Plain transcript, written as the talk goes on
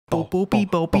Dolph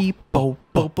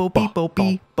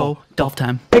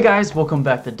time. Hey guys, welcome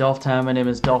back to Dolph time. My name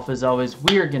is Dolph. As always,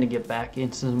 we are gonna get back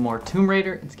into some more Tomb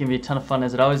Raider. It's gonna be a ton of fun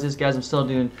as it always is, guys. I'm still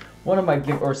doing some of my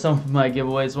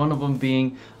giveaways. One of them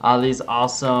being these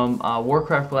awesome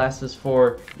Warcraft glasses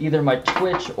for either my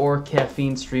Twitch or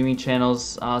Caffeine streaming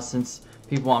channels, since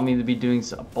people want me to be doing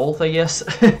both, I guess.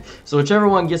 So whichever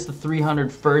one gets the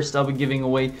 300 first, I'll be giving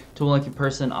away to a lucky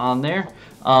person on there.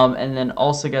 And then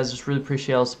also, guys, just really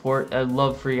appreciate all the support. I'd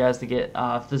love for you guys to get,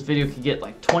 if this video could get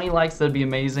like 20 likes, that'd be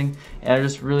amazing. And I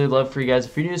just really love for you guys,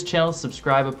 if you're new to this channel,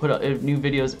 subscribe. I put out new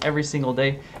videos every single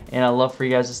day, and I'd love for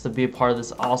you guys just to be a part of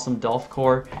this awesome Dolph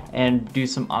Corps and do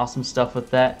some awesome stuff with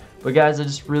that. But guys, I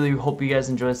just really hope you guys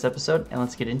enjoy this episode, and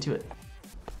let's get into it.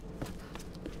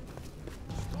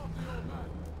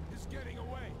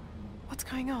 What's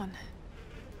going on?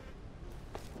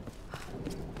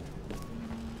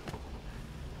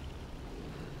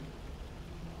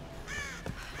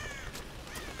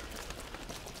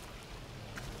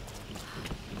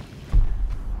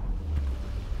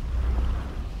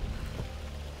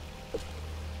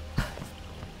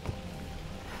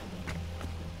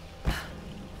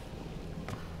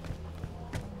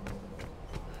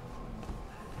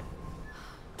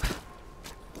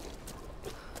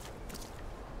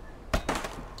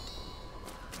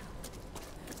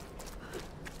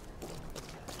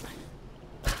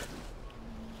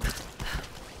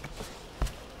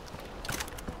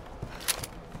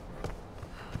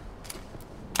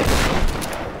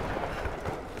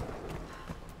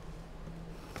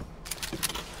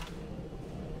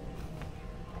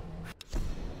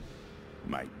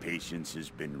 My patience has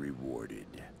been rewarded.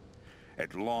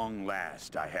 At long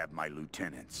last, I have my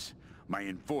lieutenants, my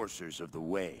enforcers of the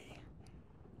way.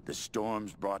 The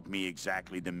storms brought me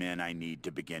exactly the men I need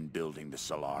to begin building the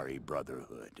Solari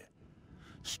Brotherhood.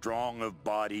 Strong of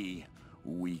body,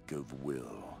 weak of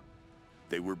will.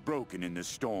 They were broken in the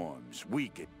storms,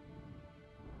 weak at...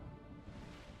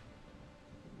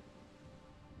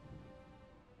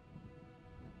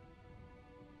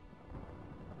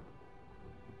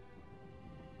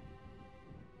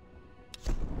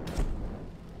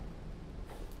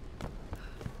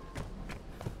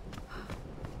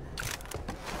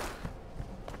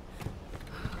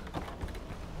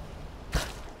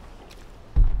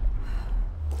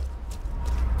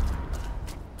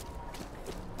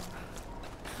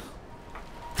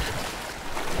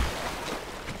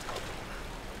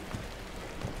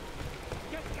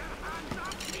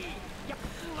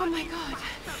 Oh my god.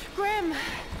 Grim!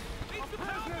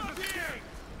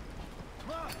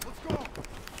 Let's go!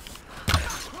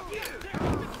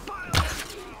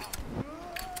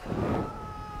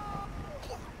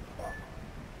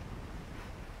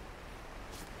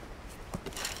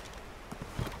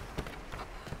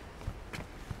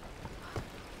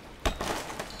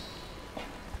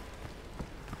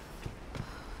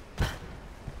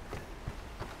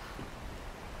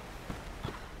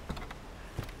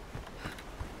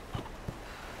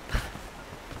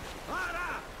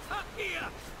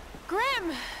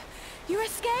 Grim! You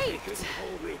escaped! They couldn't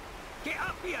hold me. Get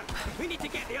up here! We need to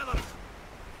get the others!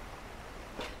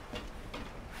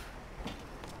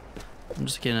 I'm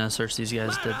just gonna search these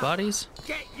guys' dead bodies.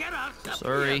 Get your ass up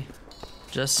Sorry. here.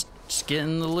 Just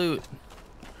getting the loot.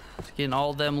 Just getting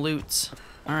all them loots.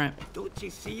 Alright. Don't you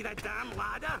see the damn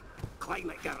ladder? Climb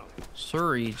it, girl.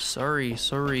 Sorry.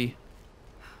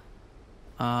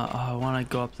 I wanna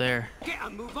go up there. Get a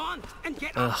move on and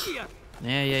get Ugh. up here.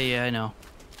 Yeah, I know.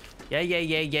 Yeah.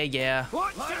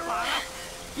 Watch it, Lara.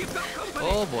 You've got company.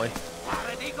 Oh boy.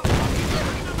 Lara, they got fucking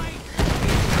dynamite.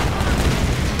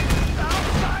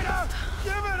 Outsider!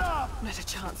 Give it up! Not a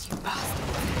chance, you bastard.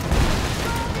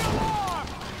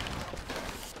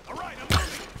 All right, I'm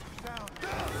moving.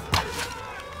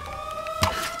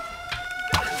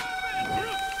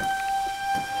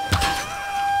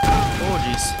 Oh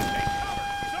jeez.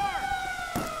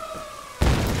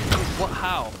 What?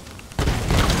 How?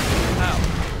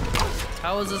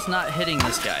 How is this not hitting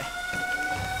this guy?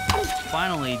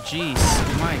 Finally, jeez,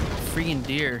 my freaking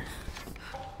deer.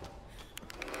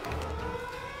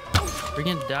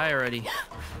 Freaking die already.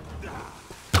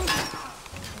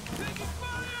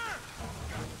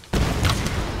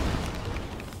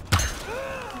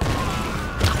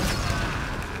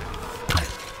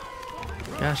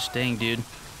 Gosh dang, dude.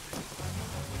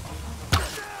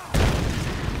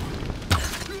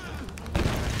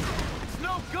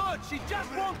 No good! She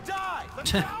just won't die!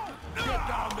 Get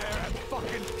down there and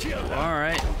fucking kill her!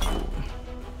 Alright.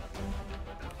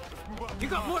 You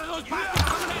got one of those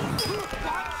bastards coming in.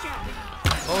 Watch it.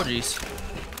 Oh jeez.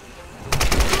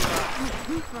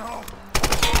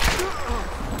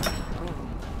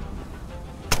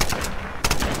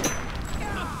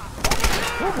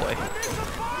 Oh boy.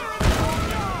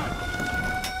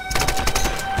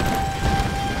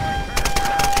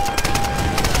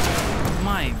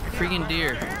 My freaking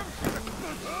deer.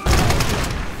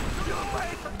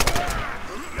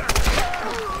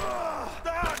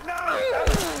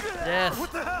 Death.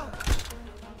 What the hell?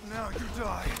 Now you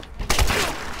die.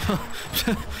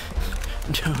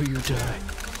 No, you die.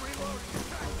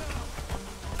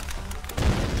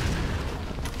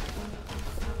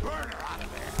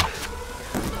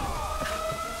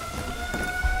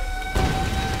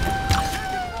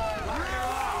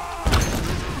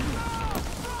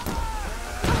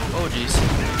 Oh, jeez.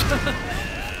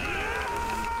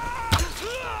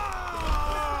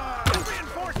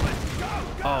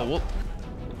 Oh, whoop.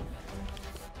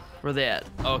 Where they at?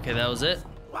 Okay, that was it.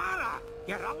 Lara,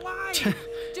 you're alive.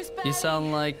 Just You barely.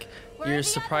 sound like Where you're are the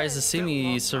surprised to others? see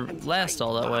me last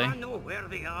all that way. I know where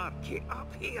they are. Get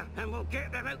up here and we'll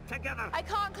get them out together. I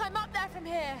can't climb up there from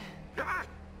here. Ah,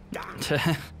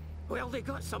 damn. Well, they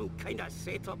got some kind of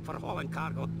setup for hauling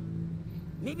cargo.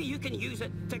 Maybe you can use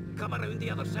it to come around the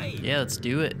other side. Yeah, let's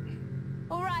do it.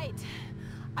 All right.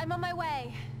 I'm on my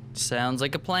way. Sounds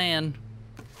like a plan.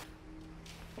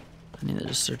 I need to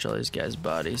just search all these guys'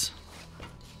 bodies.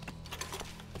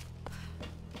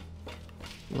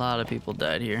 A lot of people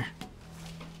died here.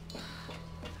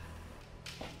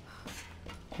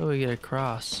 How do we get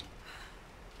across?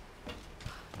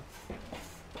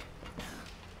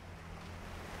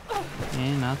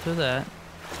 Okay, not through that.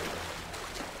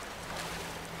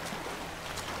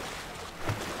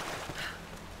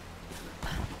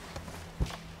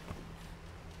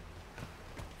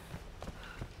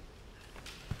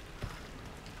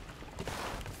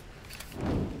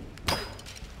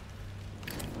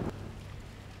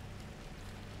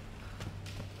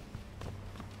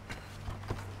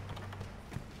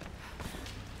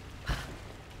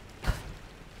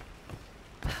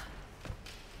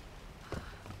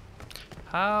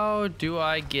 How do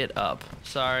I get up?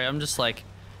 Sorry, I'm just like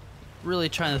really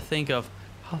trying to think of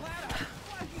how. Lara,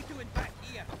 what are you doing back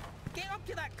here? Get up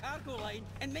to that cargo line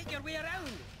and make your way around.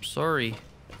 Sorry.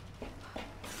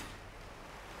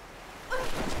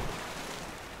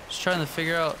 Just trying to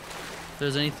figure out if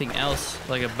there's anything else,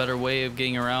 like a better way of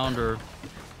getting around, or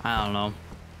I don't know.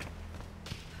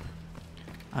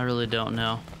 I really don't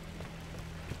know.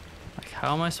 Like,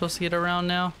 how am I supposed to get around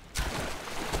now?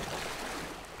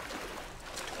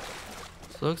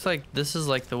 So it looks like this is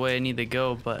like the way I need to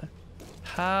go, but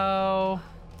how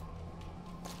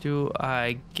do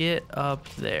I get up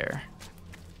there?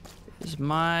 Is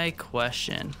my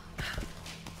question.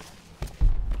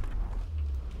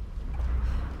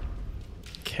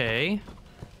 Okay.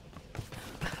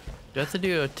 Do I have to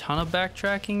do a ton of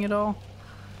backtracking at all?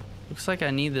 Looks like I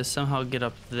need to somehow get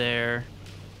up there.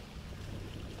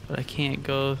 But I can't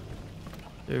go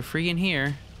through freaking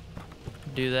here.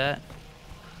 Do that.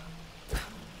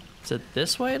 Is it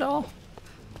this way at all?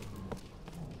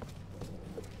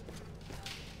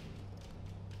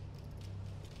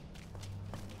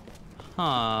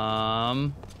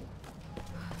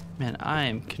 Man, I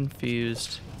am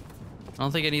confused. I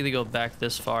don't think I need to go back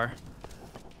this far.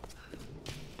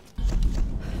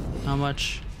 How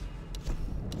much?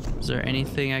 Is there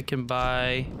anything I can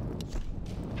buy?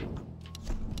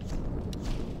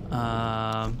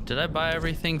 Did I buy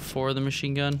everything for the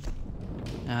machine gun?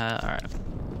 Alright.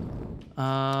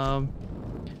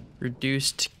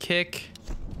 Reduced kick.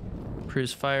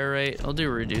 Improves fire rate. I'll do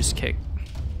reduced kick.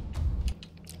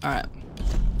 Alright.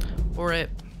 Alright.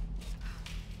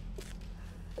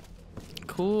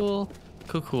 Cool.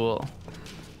 Cool.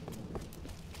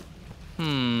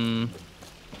 Hum.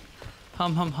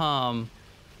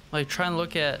 Like, trying to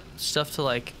look at stuff to,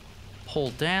 like,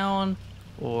 pull down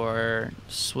or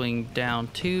swing down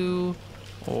to,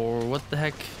 or what the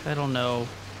heck? I don't know.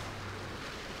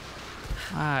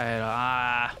 Can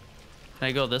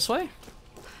I go this way?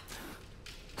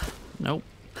 Nope.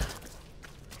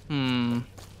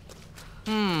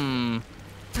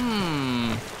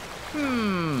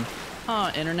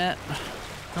 Internet.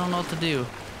 I don't know what to do.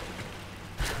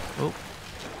 Oh.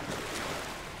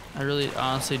 I really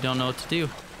honestly don't know what to do.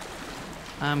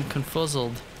 I'm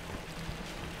confuzzled.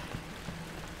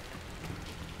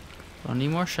 Don't need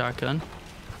more shotgun.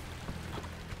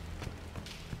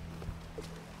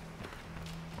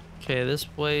 Okay, this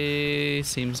way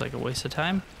seems like a waste of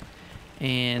time.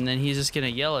 And then he's just gonna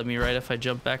yell at me right if I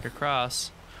jump back across.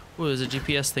 Ooh, there's a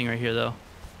GPS thing right here though.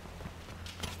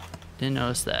 Didn't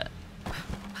notice that.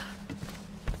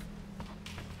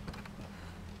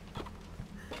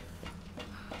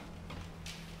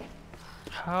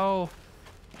 How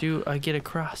do I get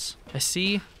across? I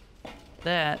see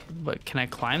that, but can I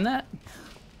climb that?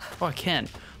 Oh, I can.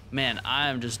 Man,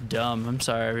 I'm just dumb. I'm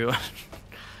sorry, everyone.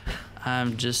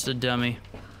 I'm just a dummy.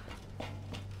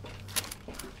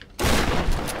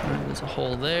 Alright, there's a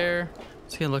hole there.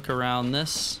 Just gonna look around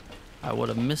this. I would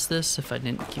have missed this if I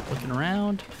didn't keep looking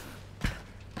around.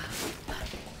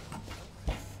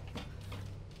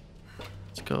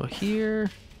 Let's go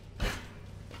here.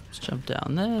 Let's jump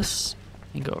down this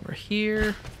and go over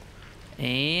here.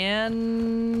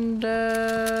 And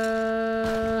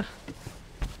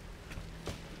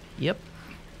yep.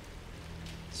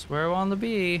 That's where I want to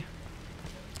be.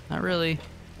 Not really.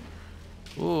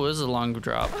 Ooh, this is a long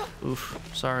drop. Oof.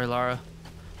 Sorry, Lara.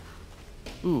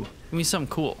 Ooh, give me something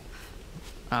cool.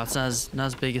 Oh, it's not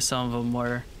as big as some of them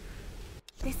were.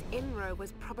 This inroad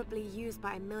was probably used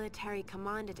by a military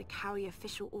commander to carry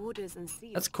official orders and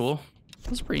seals. That's cool.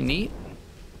 That's pretty neat.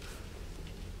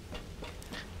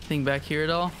 Anything back here at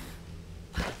all?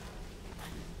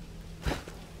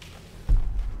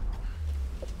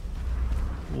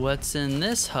 What's in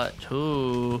this hut?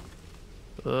 Ooh.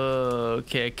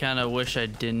 Okay, I kind of wish I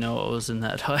didn't know what was in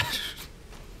that hut.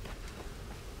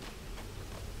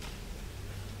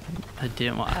 I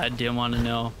didn't want to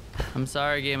know. I'm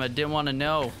sorry, game. I didn't want to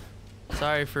know.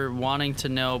 Sorry for wanting to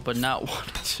know, but not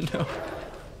wanting to know.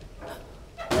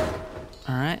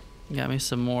 All right, got me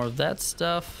some more of that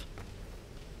stuff.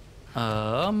 Is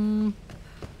there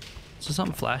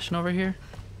something flashing over here?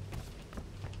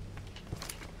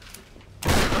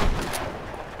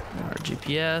 Our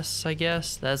GPS, I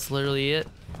guess. That's literally it.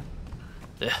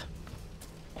 Ugh.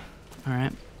 All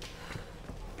right.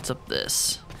 What's up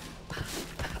this?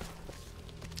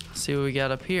 Let's see what we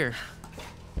got up here.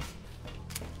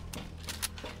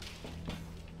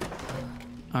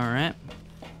 All right.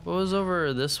 What was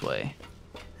over this way?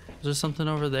 Is there something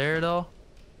over there at all?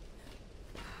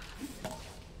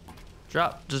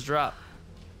 Drop, just drop.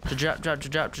 To drop.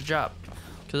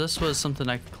 Cause this was something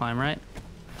I could climb, right?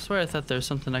 I swear I thought there was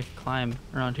something I could climb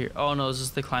around here. Oh no, this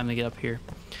is the climb to get up here.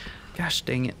 Gosh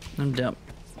dang it, I'm dumb.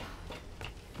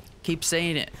 Keep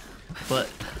saying it, but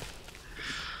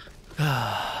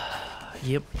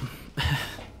yep.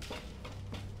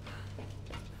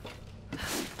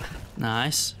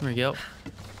 Nice, here we go.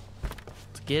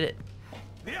 Let's get it.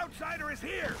 The outsider is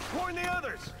here! Warn the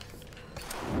others!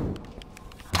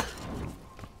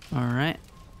 All right.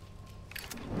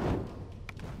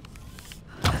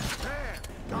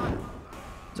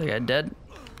 Is that guy dead?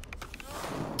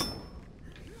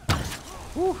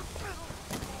 Woo.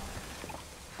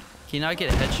 Can you not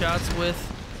get headshots with?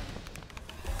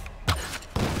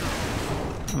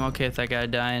 I'm okay with that guy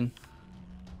dying.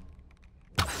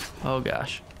 Oh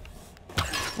gosh.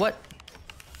 What?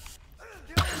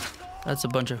 That's a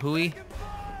bunch of hooey.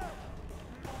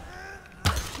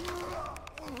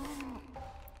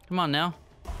 Come on now.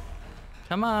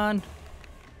 Come on.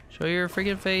 Show your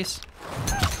freaking face.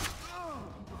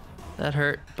 That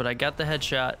hurt, but I got the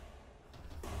headshot.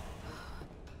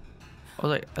 I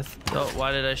was like, oh,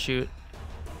 why did I shoot?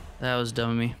 That was dumb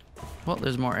of me. Well,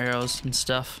 there's more arrows and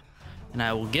stuff. And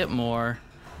I will get more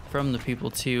from the people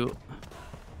too.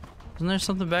 Isn't there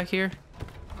something back here?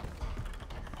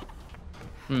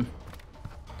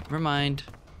 Never mind.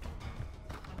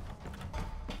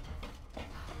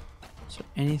 Is there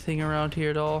anything around here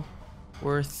at all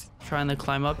worth trying to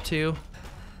climb up to?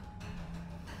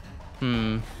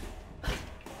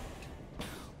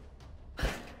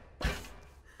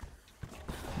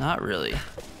 Not really.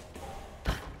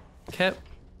 Okay.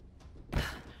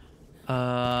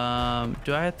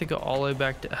 Do I have to go all the way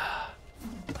back to?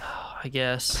 I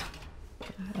guess.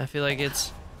 I feel like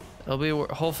it'll be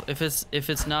if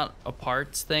it's not a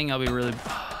parts thing, I'll be really.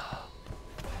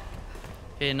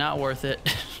 Okay, not worth it.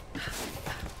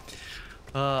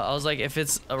 I was like, if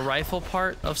it's a rifle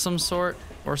part of some sort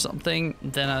or something,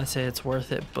 then I'd say it's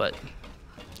worth it, but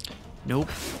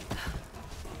nope.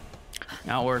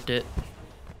 Not worth it.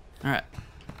 Alright.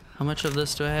 How much of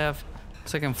this do I have?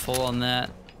 Looks like I'm full on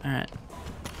that. Alright.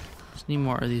 Just need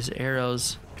more of these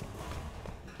arrows.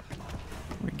 There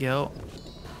we go.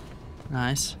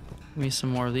 Nice. Give me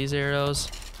some more of these arrows.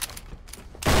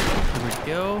 There we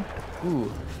go.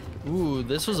 Ooh. Ooh,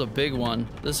 this was a big one.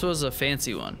 This was a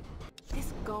fancy one.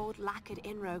 This gold lacquered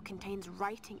inroad contains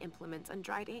writing implements and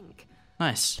dried ink.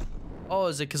 Nice. Oh,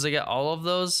 is it because I got all of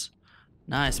those?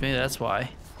 Nice, maybe that's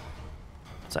why.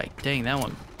 It's like, dang, that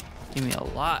one gave me a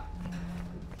lot.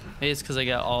 Maybe it's because I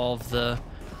got all of the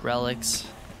relics.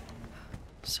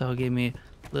 So it gave me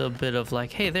a little bit of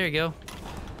like, hey, there you go.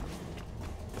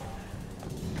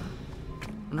 I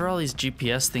wonder where all these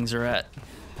GPS things are at.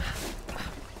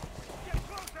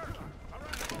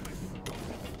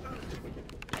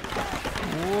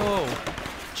 Whoa.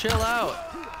 Chill out.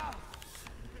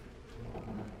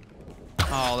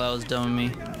 Oh, that was dumb of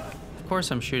me. Of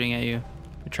course I'm shooting at you.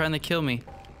 You're trying to kill me.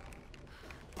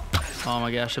 Oh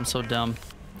my gosh, I'm so dumb.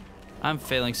 I'm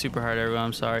failing super hard, everyone.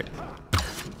 I'm sorry.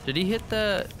 Did he hit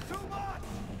the...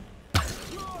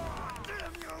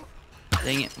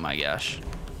 Dang it, my gosh.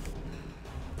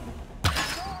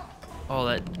 Oh,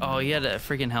 that... Oh, he had a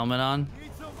freaking helmet on.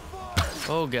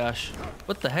 Oh gosh.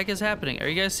 What the heck is happening? Are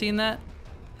you guys seeing that?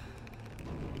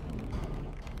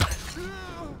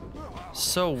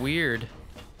 So weird.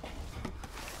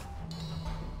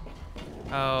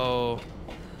 Oh.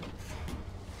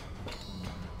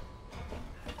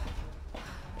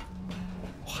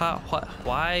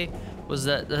 Why was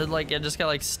that? Like, I just got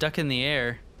like stuck in the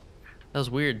air. That was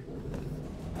weird.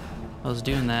 I was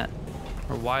doing that.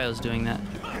 Or why I was doing that.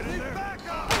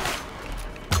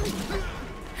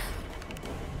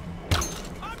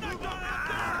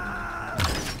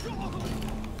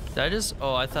 Did I just?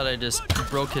 Oh, I thought I just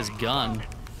broke his gun.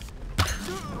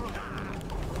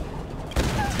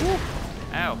 Woo.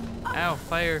 Ow. Ow.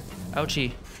 Fire.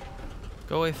 Ouchie.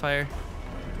 Go away, fire.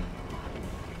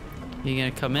 You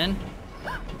gonna come in?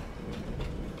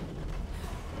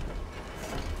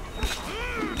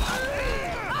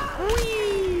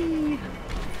 Whee!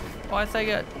 Oh, I thought I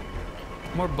got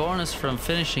more bonus from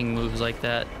finishing moves like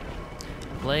that.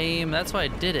 Lame. That's why I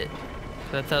did it.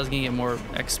 I thought I was gonna get more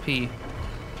XP.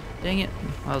 Dang it.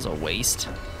 That was a waste.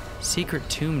 Secret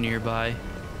tomb nearby.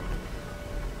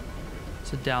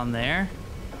 Is it down there?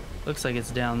 Looks like it's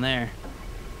down there.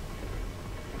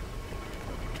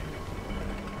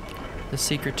 The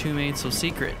secret tomb ain't so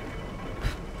secret.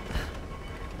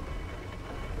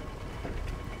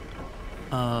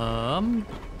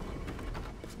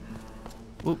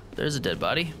 Oop, there's a dead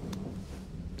body.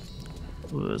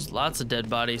 Ooh, there's lots of dead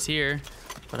bodies here.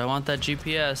 But I want that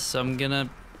GPS, so I'm gonna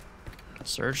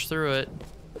search through it.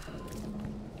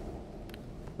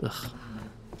 Ugh.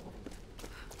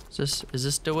 Is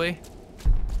this the way?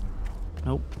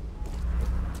 Nope.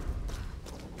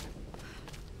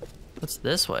 What's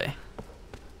this way?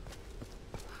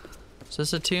 Is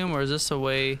this a tomb or is this a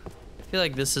way? I feel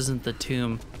like this isn't the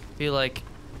tomb. I feel like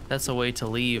that's a way to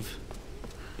leave.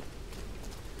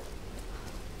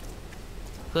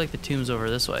 I feel like the tomb's over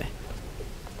this way.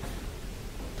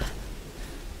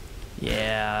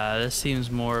 Yeah, this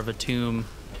seems more of a tomb.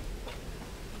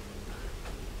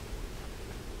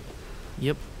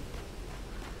 Yep.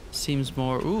 Seems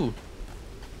more. Ooh.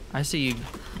 I see you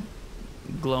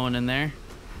glowing in there.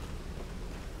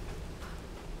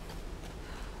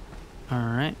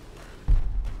 Alright.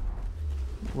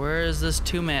 Where is this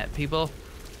tomb at, people?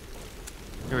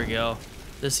 Here we go.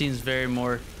 This seems very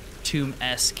more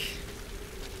tomb-esque.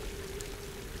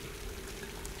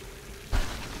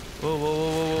 Whoa, whoa,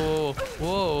 whoa, whoa,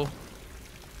 whoa, whoa.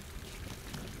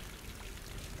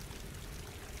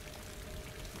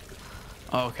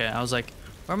 Oh, okay, I was like,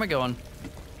 where am I going?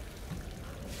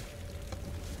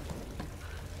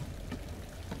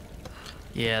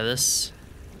 Yeah, there's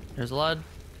a lot of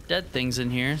dead things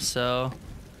in here, so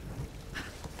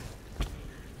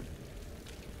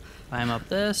climb up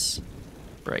this,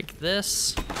 break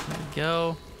this, there we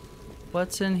go.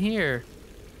 What's in here?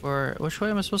 Or which way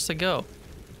am I supposed to go?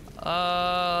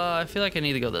 I feel like I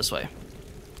need to go this way.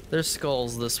 There's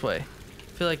skulls this way.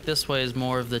 I feel like this way is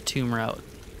more of the tomb route.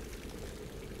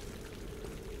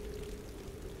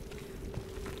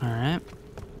 Alright.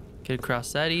 Get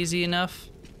across that easy enough.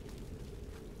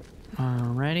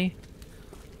 Alrighty.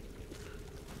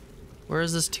 Where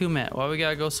is this tomb at? Why we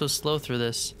gotta go so slow through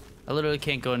this? I literally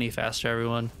can't go any faster,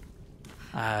 everyone.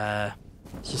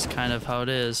 It's just kind of how it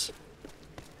is.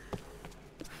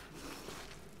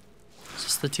 Is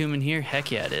this the tomb in here?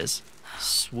 Heck yeah, it is.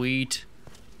 Sweet.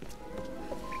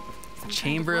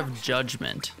 Chamber of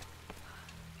Judgment.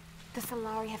 The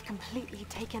Solari have completely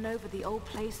taken over the old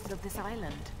places of this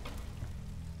island.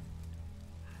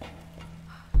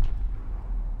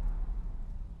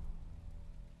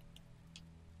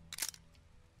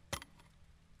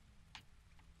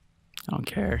 I don't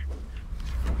care.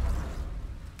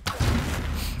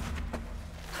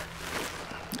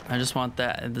 I just want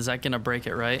that. Is that gonna break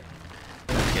it, right?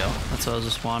 There we go. That's what I was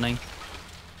just wanting.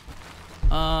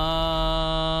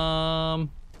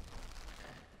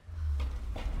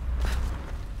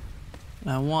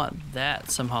 I want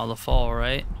that somehow to fall,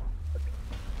 right?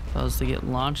 If I was to get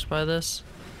launched by this.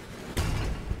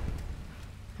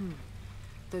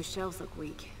 Those shells look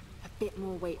weak. A bit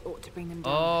more weight ought to bring them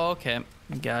down. Oh, okay.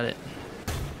 Got it.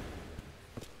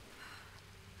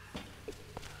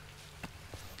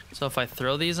 So if I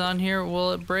throw these on here,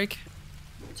 will it break?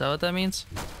 Is that what that means?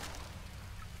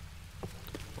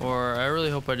 Or I really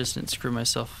hope I just didn't screw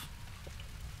myself.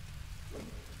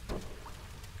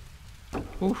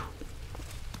 Ooh.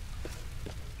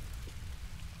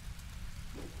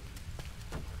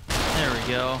 There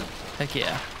we go. Heck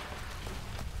yeah.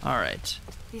 Alright.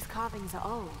 These carvings are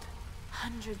old.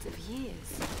 Hundreds of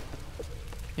years.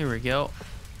 Here we go.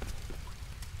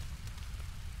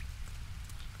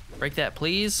 Break that,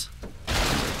 please. There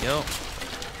we go.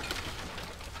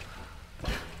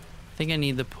 I think I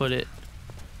need to put it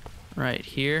right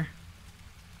here.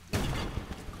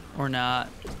 Or not.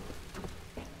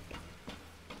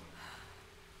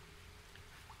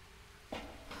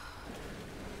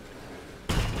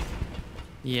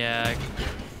 Yeah.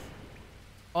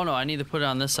 Oh no, I need to put it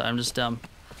on this side. I'm just dumb.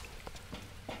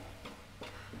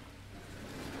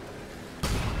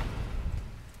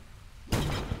 Am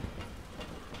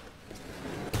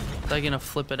I gonna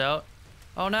flip it out?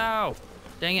 Oh no!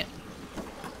 Dang it.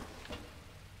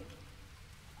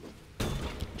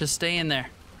 Just stay in there.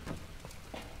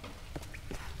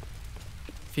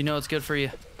 If you know it's good for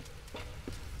you.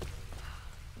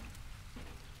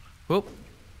 Whoop.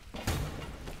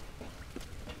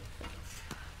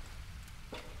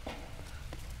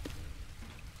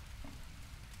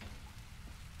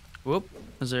 Whoop.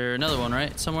 Is there another one,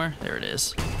 right? Somewhere? There it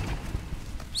is.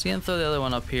 Just gonna throw the other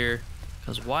one up here,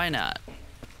 because why not?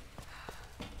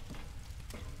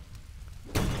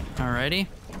 Alrighty.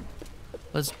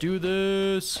 Let's do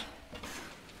this.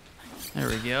 There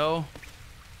we go.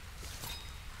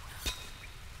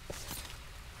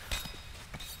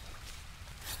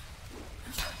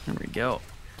 There we go.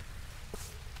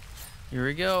 Here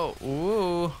we go.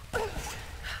 Ooh.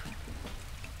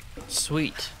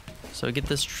 Sweet. So get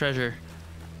this treasure.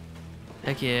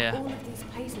 Heck yeah. All of these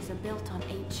places are built on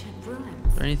ancient ruins.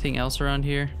 Is there anything else around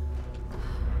here?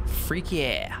 Freak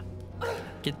yeah.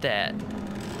 Get that.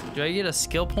 Do I get a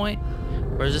skill point?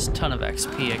 Or is this a ton of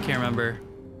XP? I can't remember.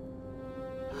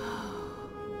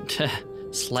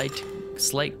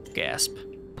 Slight gasp.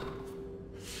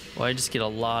 Well, I just get a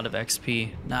lot of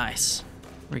XP. Nice.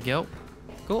 There we go.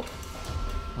 Cool.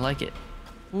 I like it.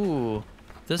 Ooh.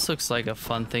 This looks like a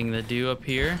fun thing to do up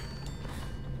here.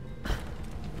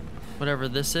 Whatever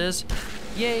this is.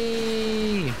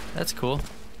 Yay! That's cool.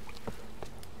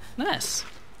 Nice.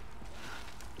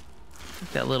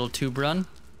 Like that little tube run.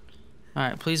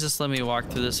 Alright, please just let me walk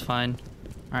through this fine.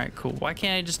 Alright, cool. Why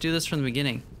can't I just do this from the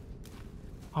beginning?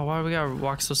 Oh, why do we gotta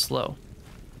walk so slow?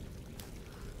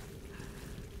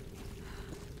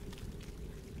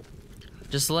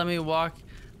 Just let me walk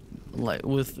like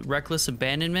with reckless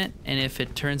abandonment, and if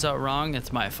it turns out wrong,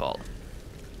 it's my fault.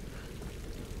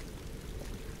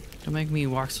 Don't make me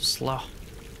walk so slow.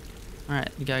 Alright,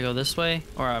 you gotta go this way,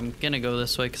 or I'm gonna go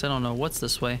this way because I don't know what's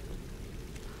this way.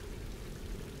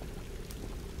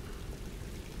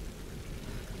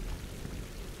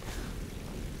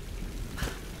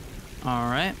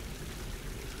 Alright.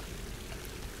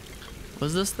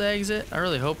 Was this the exit? I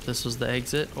really hope this was the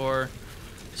exit, or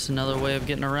just another way of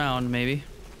getting around, maybe.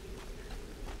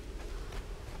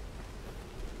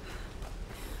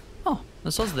 Oh,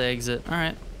 this was the exit.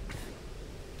 Alright.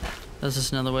 That's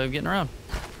just another way of getting around.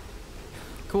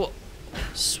 Cool.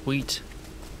 Sweet.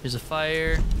 Here's a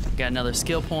fire. Got another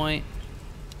skill point.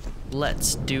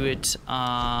 Let's do it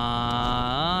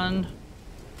on...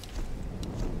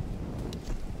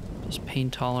 just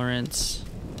pain tolerance.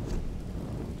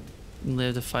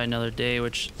 Live to fight another day,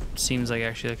 which seems like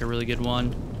actually like a really good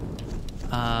one.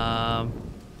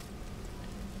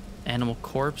 Animal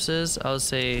corpses. I would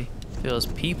say if it was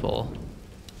people,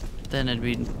 then it'd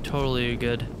be totally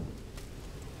good.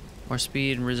 More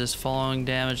speed and resist falling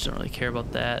damage. Don't really care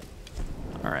about that.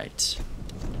 Alright.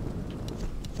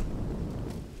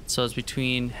 So it's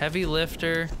between heavy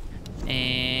lifter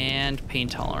and pain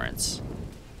tolerance.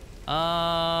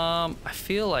 I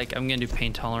feel like I'm gonna do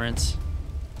pain tolerance.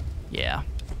 Yeah.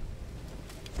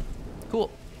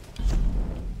 Cool.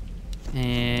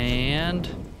 And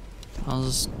I'll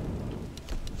just...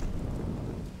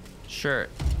 sure.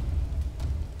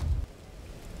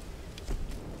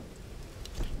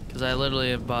 Because I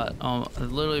literally have bought,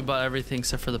 everything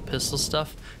except for the pistol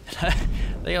stuff. And I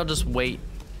think I'll just wait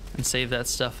and save that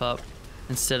stuff up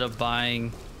instead of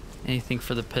buying anything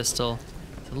for the pistol.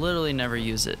 To literally never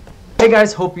use it. Hey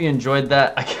guys, hope you enjoyed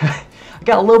that. I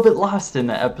got a little bit lost in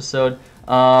that episode.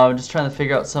 Just trying to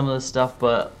figure out some of this stuff,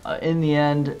 but in the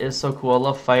end, it's so cool. I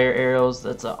love fire arrows.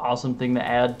 That's an awesome thing to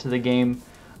add to the game.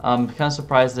 I'm kind of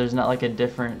surprised there's not like a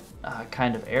different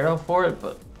kind of arrow for it,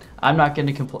 but I'm not going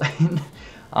to complain.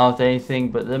 with anything,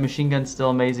 but the machine gun's still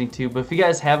amazing too. But if you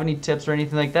guys have any tips or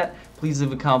anything like that, please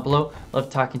leave a comment below. Love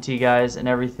talking to you guys and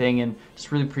everything, and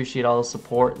just really appreciate all the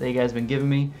support that you guys have been giving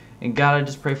me. And God, I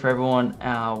just pray for everyone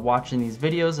watching these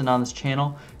videos and on this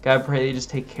channel. God, I pray that you just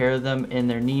take care of them in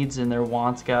their needs and their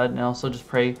wants, God. And also just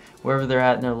pray wherever they're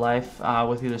at in their life,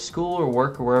 with either school or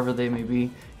work or wherever they may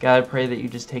be. God, I pray that you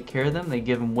just take care of them. They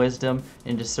give them wisdom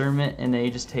and discernment, and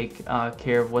they just take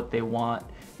care of what they want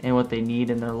and what they need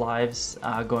in their lives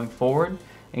going forward.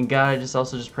 And God, I just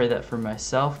also just pray that for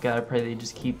myself. God, I pray that you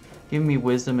just keep giving me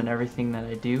wisdom in everything that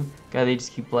I do. God, that you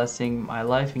just keep blessing my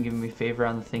life and giving me favor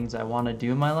on the things I want to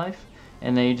do in my life.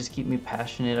 And that you just keep me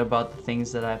passionate about the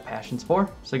things that I have passions for.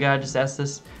 So God, I just ask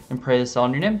this and pray this all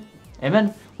in your name.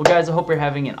 Amen. Well, guys, I hope you're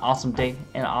having an awesome day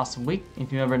and an awesome week.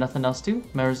 If you remember nothing else to,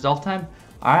 remember it's Dolph time.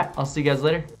 All right, I'll see you guys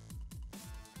later.